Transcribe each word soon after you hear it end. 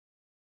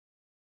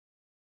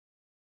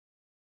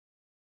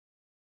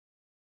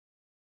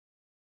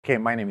Okay,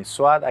 my name is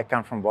Suad. I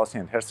come from Bosnia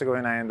and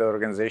Herzegovina, and the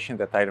organization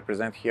that I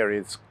represent here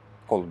is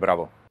called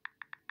Bravo.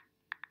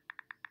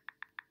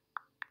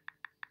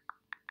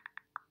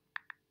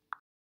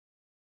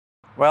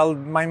 Well,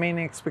 my main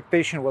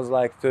expectation was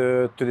like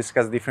to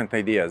discuss different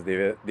ideas,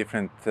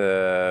 different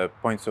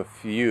points of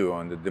view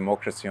on the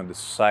democracy, on the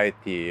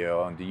society,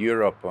 on the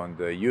Europe, on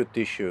the youth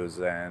issues,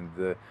 and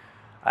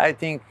I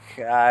think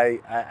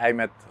I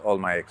met all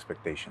my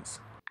expectations.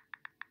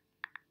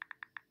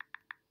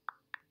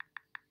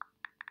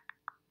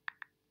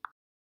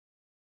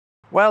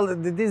 Well,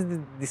 this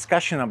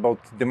discussion about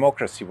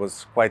democracy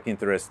was quite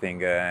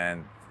interesting,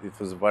 and it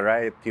was a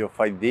variety of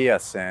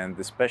ideas, and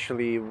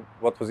especially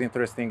what was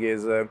interesting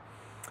is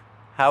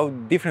how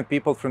different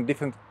people from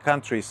different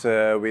countries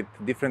with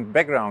different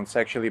backgrounds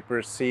actually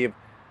perceive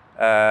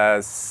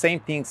same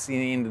things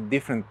in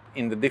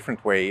the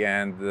different way,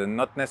 and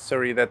not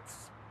necessarily that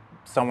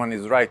someone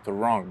is right or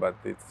wrong, but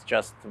it's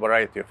just a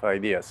variety of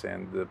ideas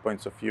and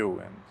points of view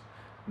and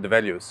the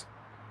values.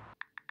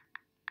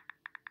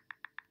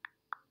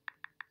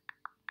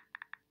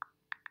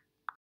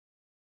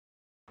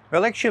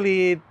 Well,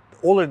 actually, it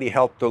already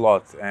helped a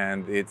lot,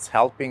 and it's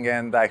helping,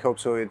 and I hope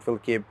so it will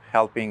keep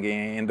helping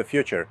in the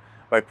future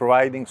by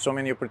providing so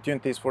many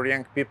opportunities for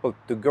young people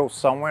to go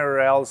somewhere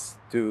else,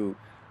 to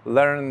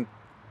learn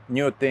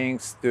new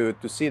things, to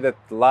see that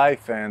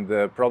life and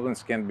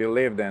problems can be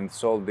lived and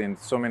solved in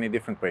so many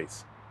different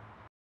ways.